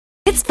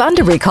It's fun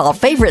to recall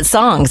favorite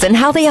songs and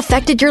how they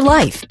affected your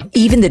life.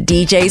 Even the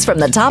DJs from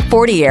the Top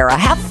 40 era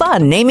have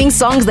fun naming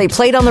songs they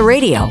played on the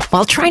radio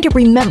while trying to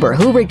remember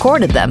who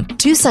recorded them.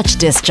 Two such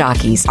disc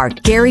jockeys are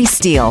Gary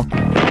Steele.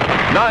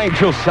 9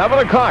 till 7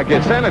 o'clock.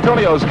 It's San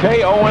Antonio's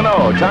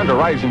KONO. Time to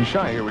rise and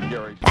shine here with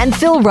Gary. And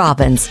Phil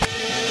Robbins.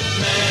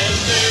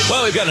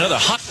 Well, we've got another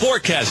hot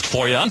forecast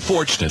for you,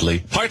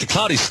 unfortunately. Partly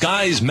cloudy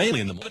skies, mainly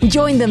in the morning.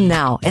 Join them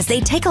now as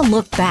they take a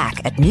look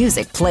back at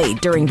music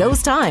played during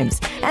those times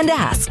and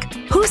ask,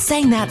 who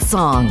sang that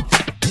song?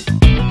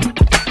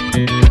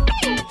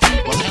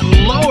 Well,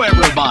 hello,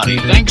 everybody.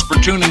 Thanks for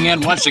tuning in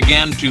once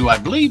again to, I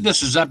believe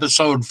this is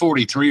episode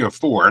 43 or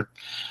 4.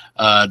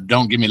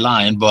 Don't get me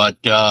lying, but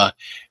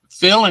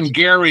Phil and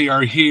Gary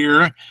are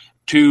here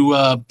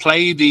to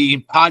play the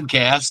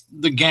podcast,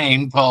 the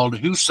game called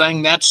Who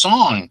Sang That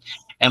Song?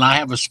 And I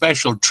have a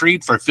special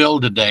treat for Phil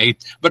today.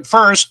 But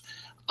first,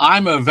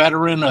 I'm a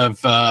veteran of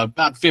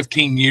about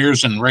 15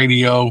 years in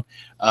radio,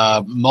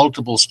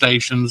 multiple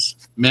stations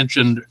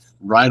mentioned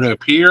right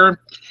up here.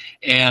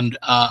 And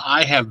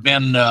I have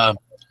been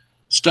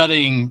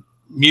studying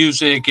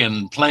music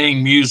and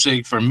playing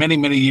music for many,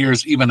 many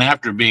years, even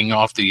after being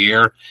off the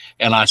air.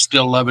 And I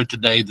still love it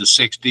today, the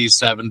 60s,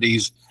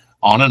 70s,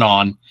 on and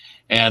on.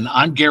 And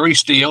I'm Gary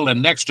Steele,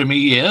 and next to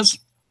me is...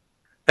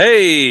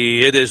 Hey,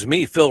 it is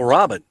me, Phil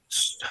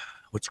Robbins.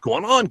 What's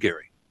going on,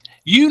 Gary?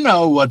 You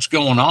know what's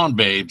going on,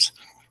 babes.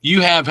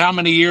 You have how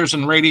many years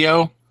in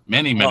radio?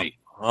 Many, many.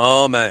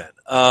 Oh man.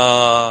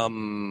 I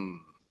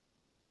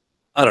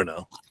don't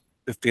know.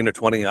 15 or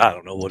 20. I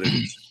don't know what it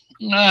is.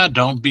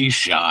 Don't be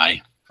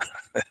shy.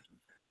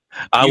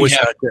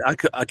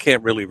 I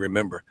can't really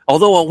remember.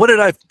 Although, what did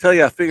I tell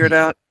you? I figured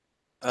out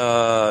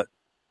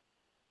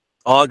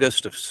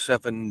August of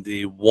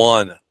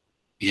 71.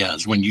 Yeah,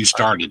 is when you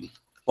started.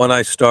 When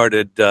I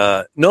started,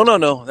 no.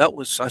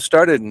 I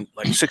started in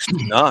like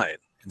 69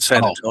 in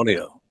San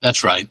Antonio.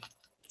 That's right.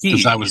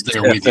 Because I was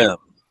there with you.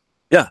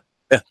 Yeah,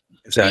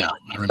 exactly.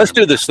 Yeah, let's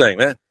do this thing,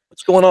 man.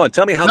 What's going on?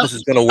 Tell me how this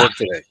is going to work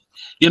today.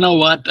 You know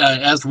what?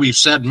 As we've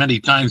said many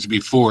times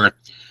before,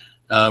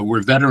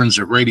 we're veterans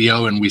of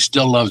radio, and we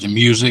still love the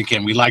music,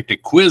 and we like to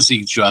quiz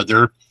each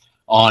other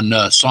on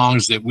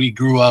songs that we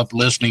grew up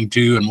listening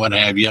to and what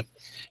have you.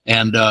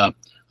 And I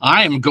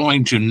am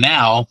going to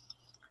now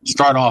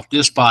start off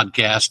this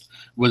podcast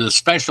with a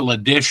special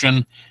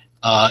edition.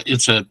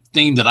 It's a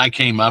theme that I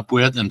came up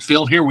with. And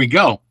Phil, here we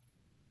go.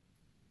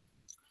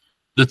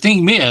 The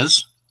theme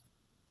is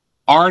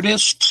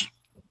artists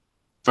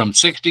from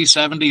 60s,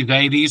 70s,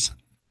 80s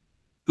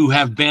who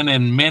have been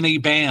in many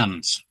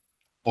bands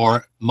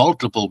or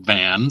multiple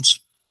bands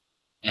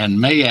and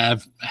may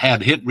have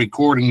had hit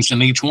recordings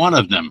in each one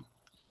of them.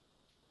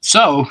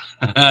 So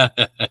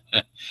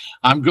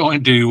I'm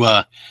going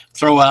to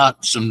throw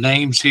out some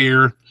names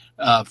here.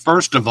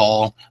 First of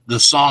all, the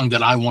song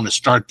that I want to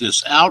start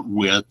this out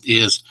with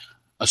is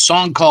a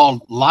song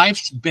called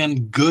Life's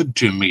Been Good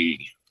to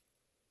Me.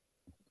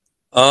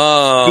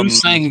 Who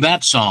sang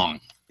that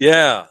song?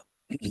 Yeah.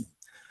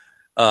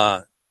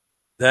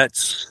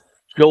 That's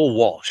Joe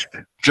Walsh.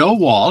 Joe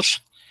Walsh.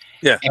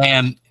 Yeah.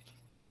 And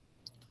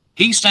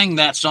he sang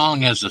that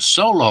song as a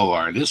solo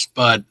artist,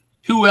 but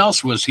who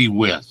else was he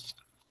with?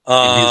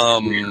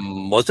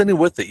 Wasn't he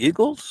with the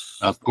Eagles?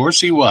 Of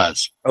course he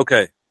was.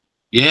 Okay.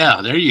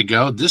 Yeah, there you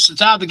go. This is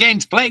how the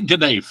game's played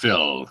today,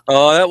 Phil.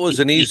 Oh, that was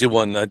an easy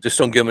one. Just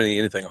don't give me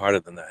anything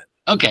harder than that.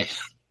 Okay.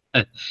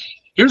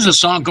 Here's a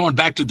song going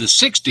back to the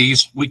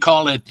 60s. We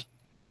call it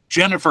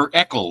Jennifer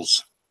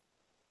Eccles.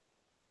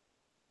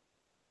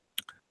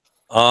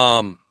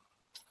 The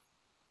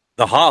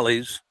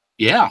Hollies.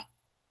 Yeah.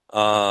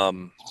 A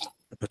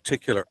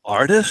particular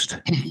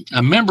artist?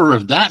 A member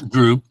of that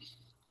group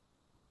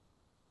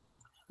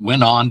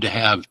went on to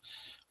have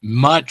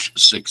much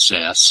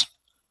success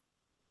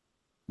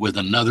with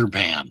another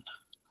band.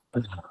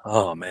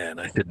 Oh, man,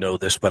 I did know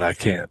this, but I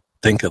can't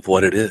think of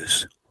what it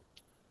is.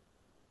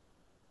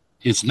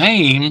 His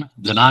name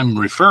that I'm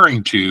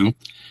referring to,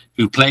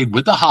 who played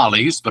with the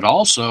Hollies, but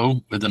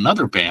also with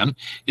another band,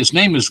 his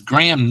name is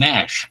Graham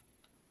Nash.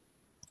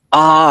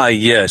 Ah,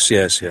 yes.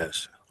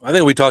 I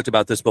think we talked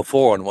about this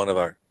before on one of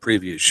our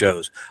previous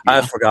shows. Yeah.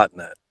 I've forgotten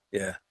that.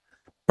 Yeah.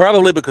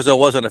 Probably because I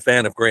wasn't a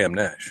fan of Graham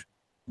Nash.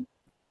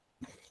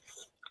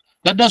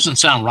 That doesn't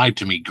sound right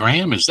to me.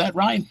 Graham, is that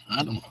right?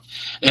 I don't know.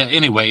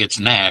 Anyway, it's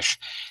Nash.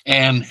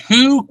 And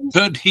who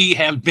could he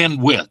have been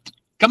with?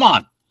 Come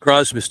on.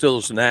 Crosby,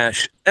 Stills,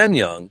 Nash, and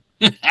Young.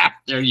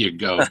 There you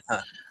go.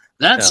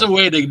 That's the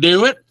way to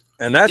do it.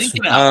 And that's,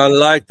 I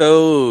like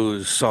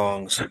those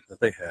songs that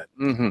they had.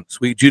 Mm-hmm.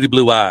 Sweet Judy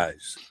Blue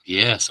Eyes.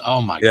 Yes.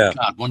 Oh, my God.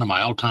 One of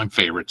my all-time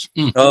favorites.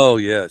 Mm. Oh,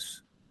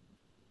 yes.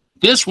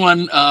 This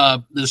one,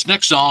 this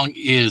next song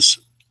is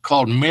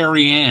called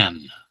Mary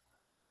Ann.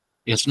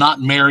 It's not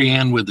Mary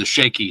Ann with the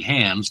Shaky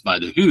Hands by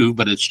The Who,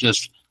 but it's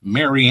just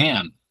Mary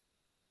Ann.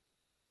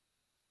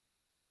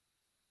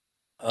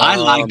 I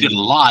liked it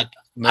a lot.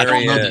 I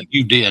don't know that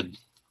you did.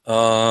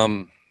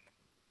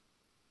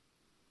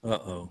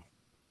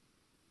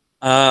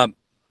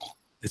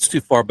 It's too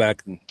far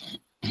back.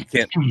 I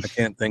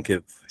can't think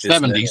of his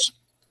 70s. name.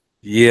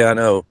 Yeah, I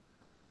know.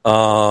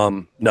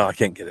 No, I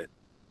can't get it.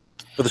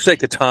 For the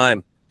sake of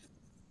time.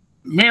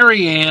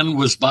 Mary Ann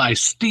was by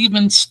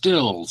Stephen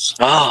Stills.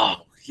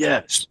 Oh,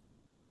 yes.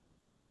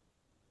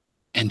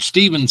 And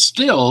Stephen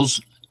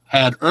Stills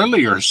had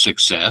earlier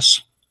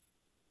success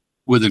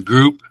with a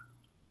group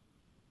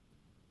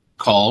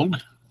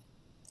called...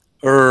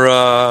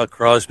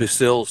 Crosby,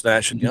 Stills,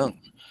 Nash and Young.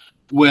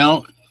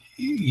 Well,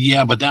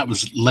 yeah, but that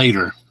was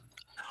later.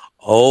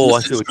 Oh, This I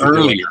see is what you're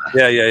doing.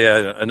 earlier.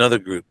 Yeah. Another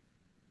group.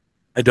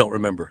 I don't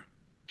remember.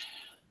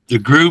 The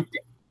group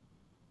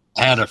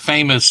had a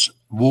famous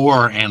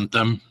war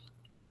anthem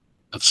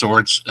of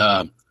sorts,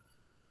 and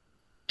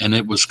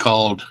it was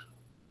called, I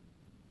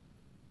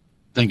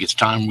think it's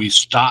Time We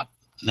Stop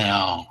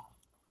Now.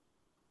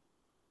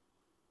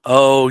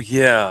 Oh,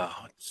 yeah.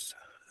 Let's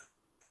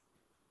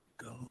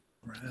go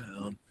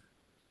around.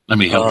 Let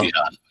me help you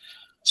out.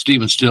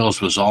 Stephen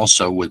Stills was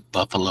also with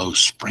Buffalo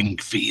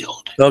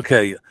Springfield.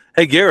 Okay.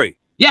 Hey, Gary.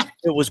 Yeah.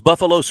 It was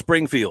Buffalo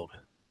Springfield.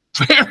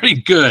 Very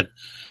good.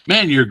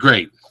 Man, you're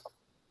great.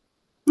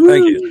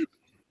 Thank you.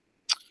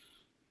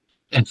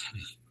 And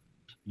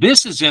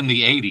this is in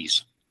the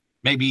 80s,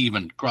 maybe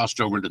even crossed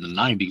over to the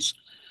 90s.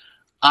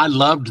 I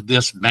loved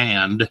this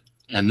band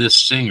and this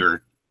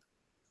singer.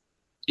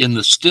 In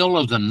the Still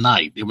of the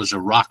Night, it was a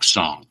rock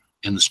song.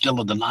 In the Still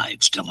of the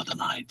Night, Still of the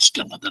Night,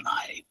 Still of the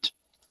Night.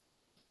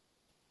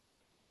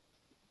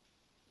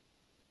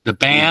 The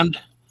band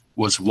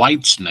was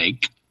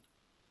Whitesnake.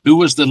 Who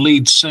was the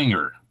lead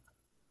singer?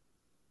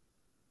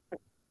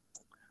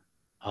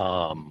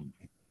 I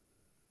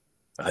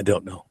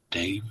don't know.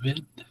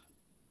 David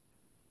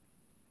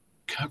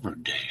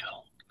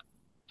Coverdale.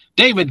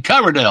 David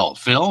Coverdale,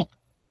 Phil.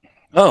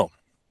 Oh,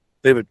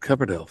 David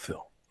Coverdale,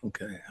 Phil.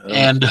 Okay.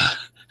 And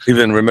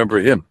Even remember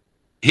him.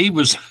 he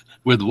was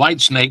with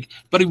Whitesnake,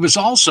 but he was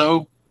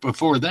also,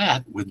 before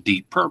that, with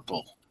Deep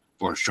Purple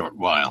for a short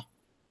while.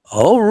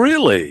 Oh,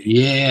 really?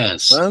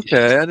 Yes.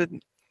 Okay, I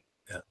didn't.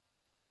 Yeah.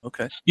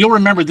 Okay. You'll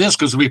remember this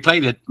because we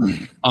played it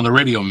on the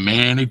radio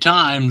many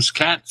times.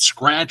 Cat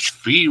Scratch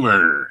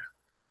Fever.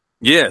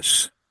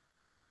 Yes.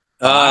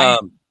 Aye.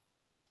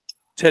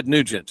 Ted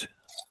Nugent.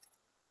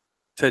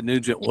 Ted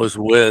Nugent was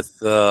with.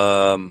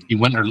 He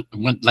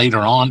went later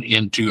on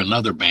into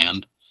another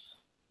band.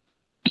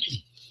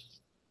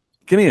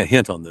 Give me a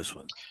hint on this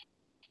one.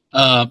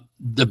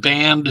 The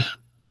band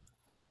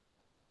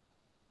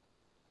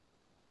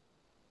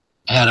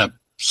had a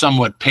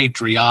somewhat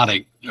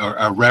patriotic or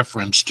a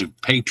reference to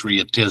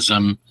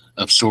patriotism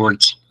of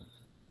sorts.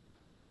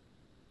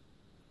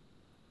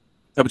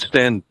 I would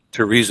stand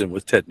to reason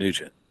with Ted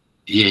Nugent.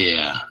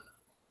 Yeah.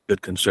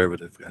 Good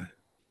conservative guy.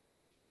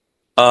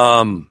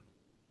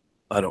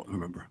 I don't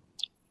remember.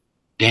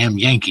 Damn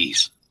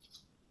Yankees.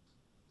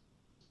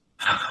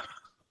 Damn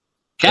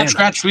Cat it.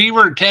 Scratch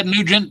Fever, Ted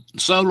Nugent,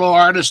 solo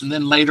artist, and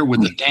then later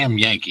with the Damn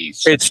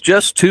Yankees. It's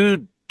just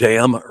too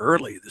damn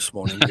early this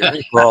morning,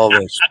 Gary, for all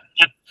this.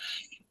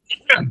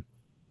 I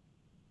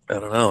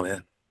don't know,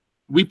 man.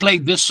 We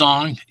played this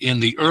song in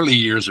the early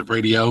years of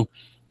radio.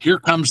 Here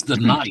Comes the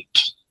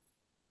Night.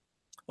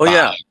 Oh,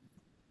 yeah.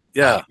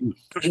 Yeah.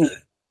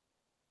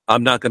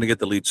 I'm not going to get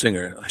the lead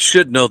singer. I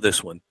should know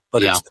this one,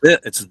 but Yeah.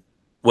 it's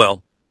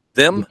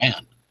them.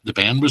 The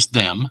band was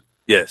Them.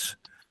 Yes.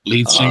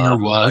 Lead singer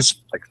was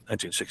like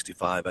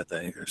 1965, I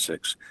think, or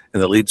 6.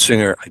 And the lead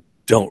singer,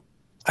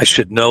 I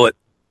should know it.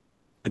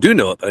 I do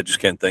know it, but I just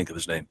can't think of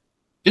his name.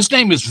 his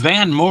name is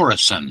Van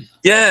Morrison,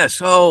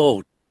 Yes.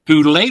 Oh,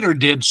 who later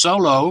did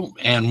solo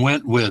and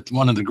went with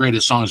one of the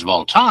greatest songs of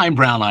all time,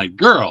 Brown Eyed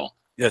Girl.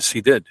 yes, he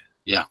did.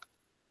 Yeah.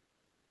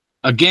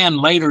 Again,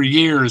 later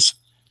years,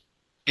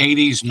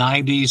 80s,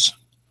 90s,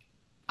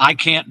 I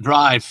Can't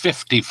Drive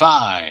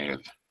 55.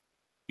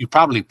 You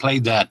probably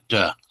played that.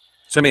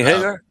 Sammy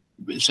Hagar?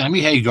 Sammy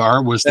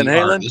Hagar was Van the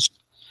Halen? artist,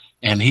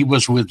 and he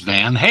was with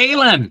Van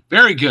Halen.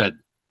 Very good.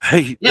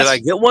 Hey, Yes. did I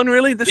get one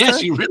really this Yes,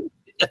 time? you really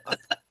did.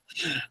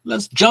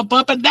 Let's jump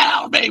up and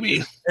down,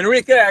 baby.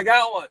 Enrique, I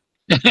got one.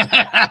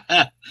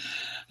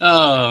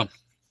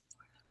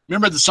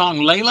 Remember the song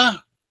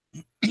Layla?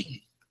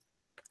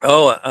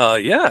 Oh,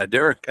 yeah,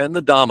 Derek and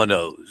the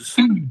Dominoes.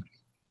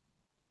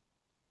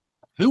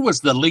 Who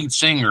was the lead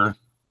singer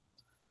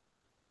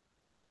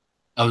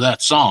of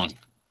that song?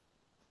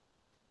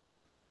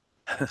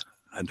 I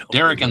don't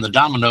Derek and the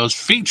Dominoes,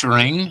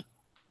 featuring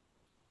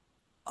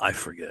I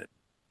forget.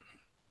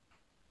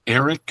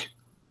 Eric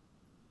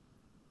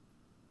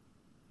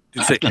Did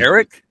you say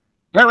Clapton.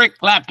 Eric?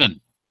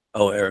 Clapton.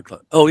 Oh, Eric.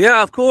 Oh,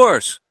 yeah, of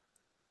course.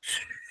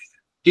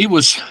 He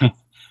was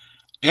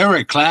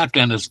Eric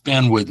Clapton has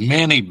been with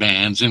many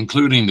bands,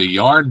 including the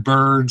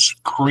Yardbirds,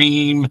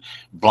 Cream,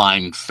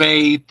 Blind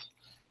Faith.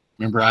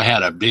 Remember, I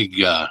had a big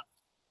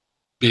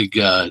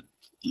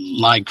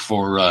like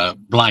for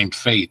Blind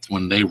Faith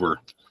when they were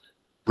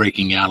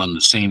breaking out on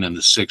the scene in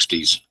the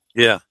 60s.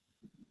 Yeah,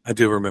 I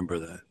do remember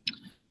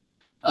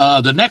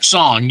that. The next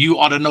song, you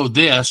ought to know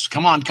this.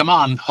 Come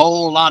on,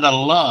 Whole Lot of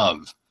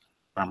Love.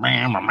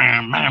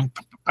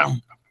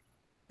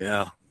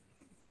 Yeah.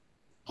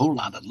 Whole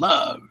Lot of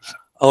Love.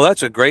 Oh,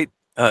 that's a great.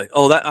 I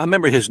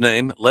remember his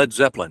name, Led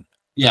Zeppelin.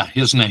 Yeah,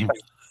 his name.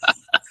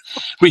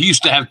 We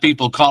used to have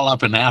people call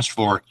up and ask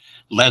for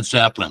Led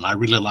Zeppelin. I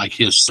really like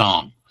his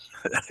song.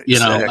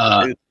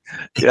 Yeah,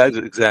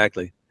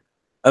 exactly.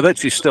 I bet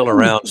she's still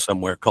around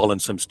somewhere calling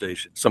some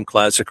station, some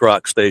classic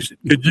rock station.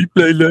 Could you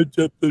play Led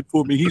Zeppelin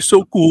for me? He's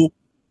so cool.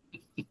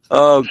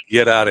 Oh,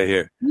 get out of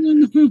here.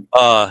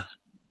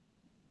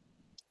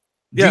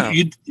 Yeah.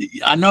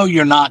 I know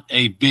you're not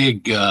a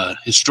big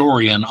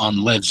historian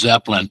on Led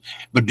Zeppelin,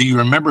 but do you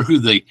remember who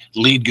the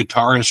lead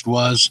guitarist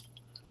was?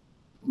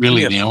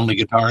 Really, the only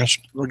guitarist?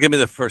 Well, give me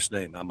the first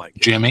name. I might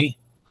get Jimmy.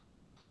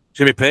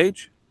 Jimmy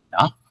Page?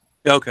 Yeah.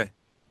 Okay.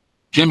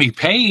 Jimmy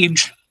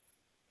Page,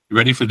 you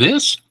ready for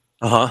this?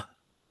 Uh-huh.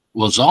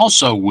 Was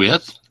also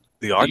with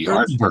the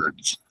Yardbirds.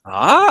 Yardbirds.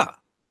 Ah.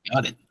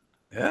 Got it.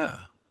 Yeah.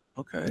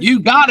 Okay. You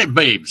got it,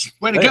 babes.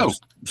 Way to go.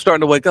 I'm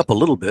starting to wake up a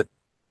little bit.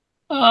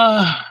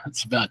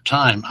 It's about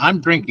time.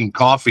 I'm drinking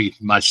coffee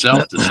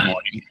myself this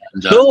morning.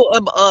 And, so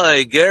am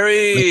I, Gary.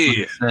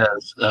 It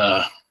says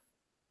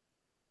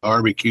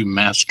Barbecue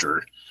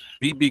Master.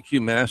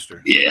 BBQ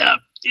Master. Yeah.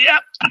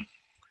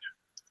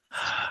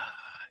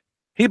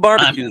 He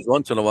barbecues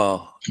once in a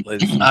while,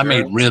 ladies and I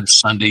made ribs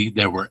Sunday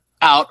that were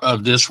out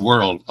of this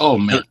world. Oh,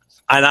 man.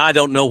 And I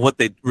don't know what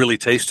they really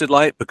tasted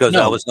like because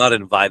I was not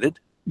invited.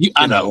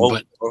 I know,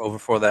 but over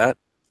for that.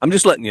 I'm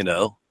just letting you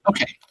know.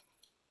 Okay.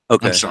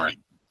 I'm sorry.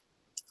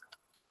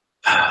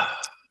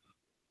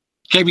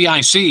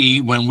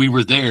 KBIC, when we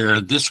were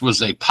there, this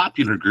was a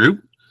popular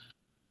group,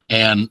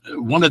 and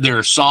one of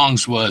their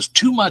songs was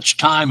 "Too Much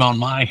Time on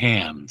My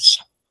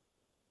Hands."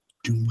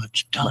 Too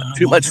much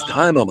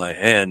time on my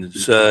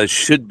hands.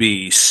 Should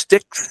be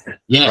Styx.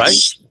 Yes. Right?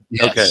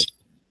 Yes.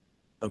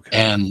 Okay.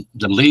 And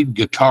the lead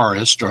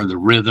guitarist or the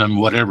rhythm,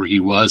 whatever he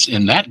was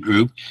in that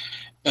group,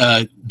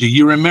 do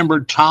you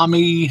remember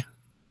Tommy?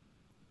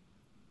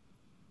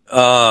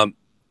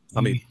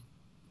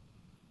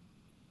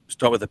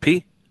 Start with a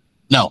P?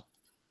 No.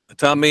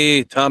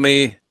 Tommy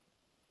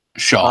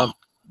Shaw.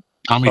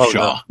 Tommy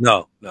Shaw.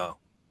 No.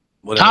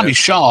 Tommy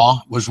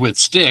Shaw was with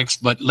Styx,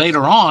 but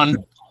later on,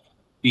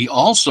 he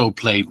also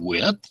played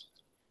with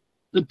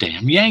the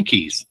damn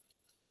Yankees.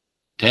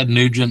 Ted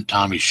Nugent,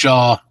 Tommy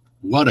Shaw.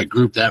 What a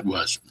group that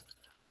was.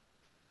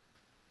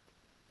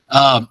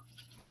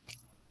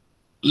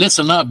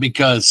 Listen up,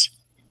 because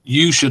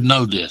you should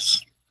know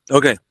this.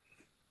 Okay.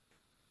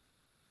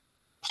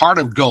 Heart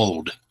of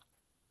Gold.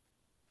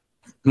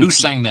 Who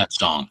sang that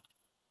song?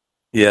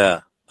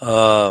 Yeah.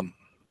 The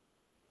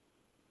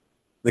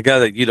guy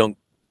that you don't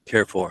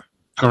care for.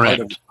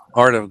 Correct.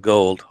 Heart of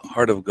Gold.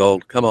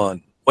 Come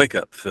on. Wake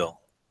up, Phil.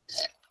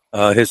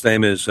 His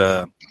name is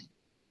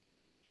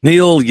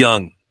Neil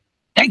Young.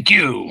 Thank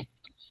you.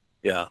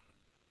 Yeah.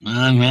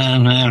 Crosby,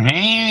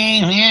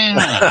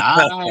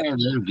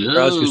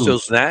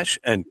 Stills, Nash,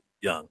 and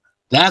Young.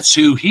 That's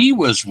who he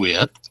was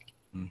with.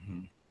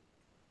 Mm-hmm.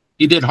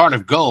 He did Heart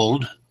of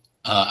Gold,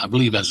 I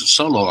believe, as a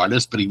solo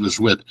artist, but he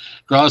was with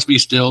Crosby,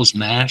 Stills,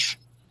 Nash,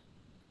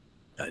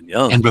 and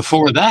Young. And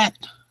before that,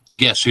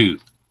 guess who?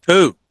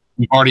 Who?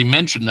 We've already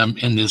mentioned them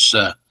in this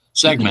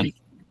segment.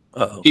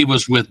 Uh-oh. He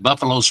was with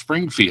Buffalo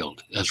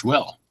Springfield as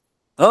well.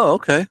 Oh,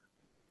 okay.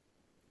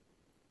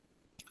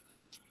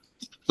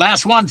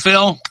 Last one,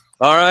 Phil.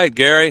 All right,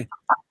 Gary.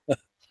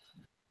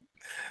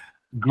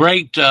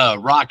 Great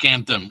rock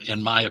anthem,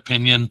 in my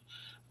opinion.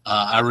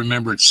 I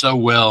remember it so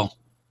well.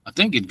 I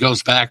think it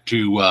goes back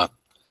to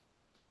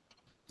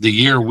the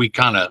year we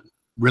kind of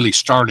really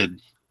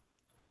started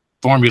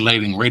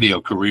formulating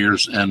radio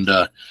careers. And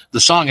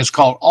the song is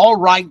called All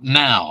Right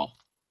Now.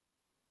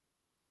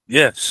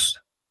 Yes.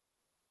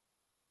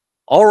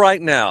 All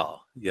Right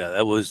Now. Yeah,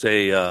 that was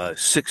a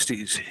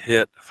 60s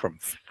hit from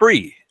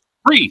Free.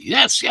 Free.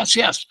 Yes.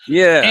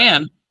 Yeah.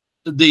 And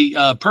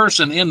the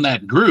person in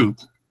that group,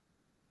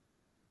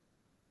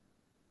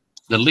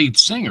 the lead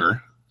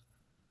singer,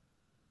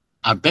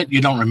 I bet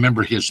you don't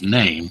remember his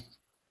name.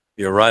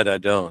 You're right, I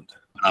don't.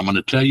 But I'm going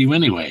to tell you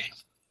anyway.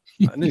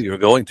 I knew you were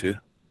going to.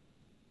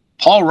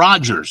 Paul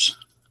Rogers.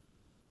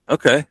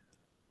 Okay.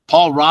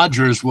 Paul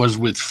Rogers was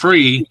with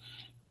Free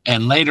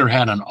and later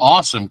had an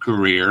awesome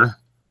career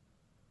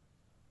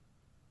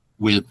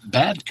with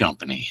Bad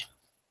Company.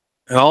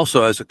 And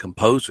also as a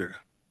composer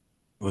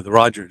with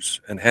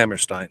Rogers and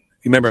Hammerstein.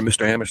 You remember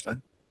Mr.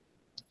 Hammerstein?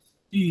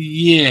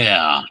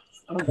 Yeah.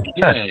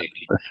 Okay.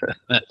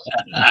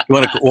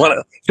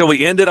 Shall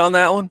we end it on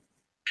that one?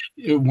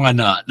 Why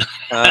not?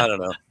 I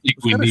don't know.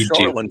 We need a short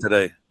to. one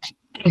today.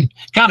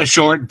 Kind of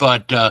short,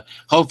 but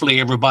hopefully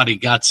everybody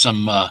got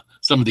some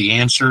of the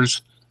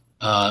answers.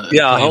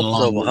 Yeah, I hope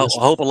so.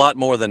 I hope a lot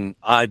more than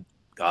I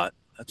got.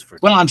 That's for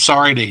well, I'm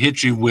sorry to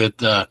hit you with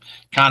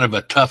kind of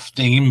a tough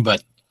theme,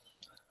 but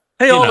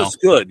hey, all is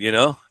good. You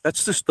know,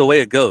 that's just the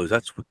way it goes.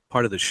 That's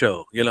part of the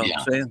show. You know what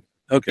I'm saying?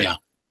 Okay.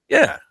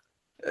 Yeah.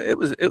 It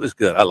was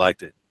good. I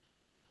liked it.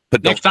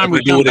 But next time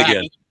we do it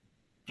again.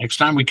 Next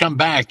time we come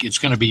back, it's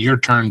going to be your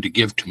turn to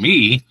give to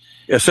me.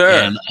 Yes, sir.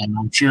 And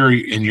I'm sure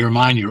in your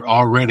mind you're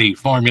already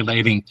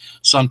formulating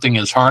something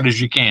as hard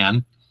as you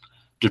can.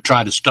 to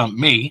try to stump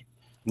me.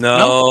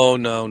 No.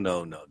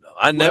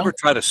 I never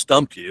try to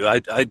stump you.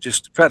 I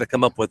just try to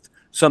come up with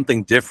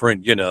something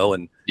different,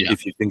 and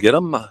if you can get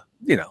them, I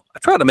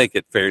try to make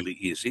it fairly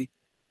easy.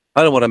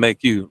 I don't want to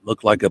make you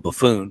look like a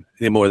buffoon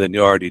any more than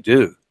you already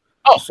do.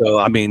 Oh, so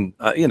I mean,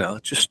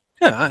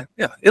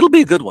 it'll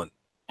be a good one.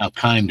 How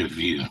kind of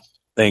you.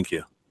 Thank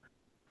you.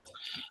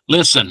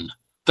 Listen,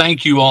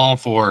 thank you all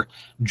for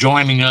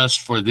joining us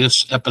for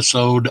this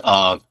episode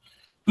of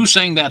Who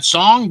Sang That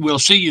Song? We'll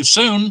see you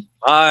soon.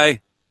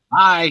 Bye.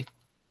 Bye.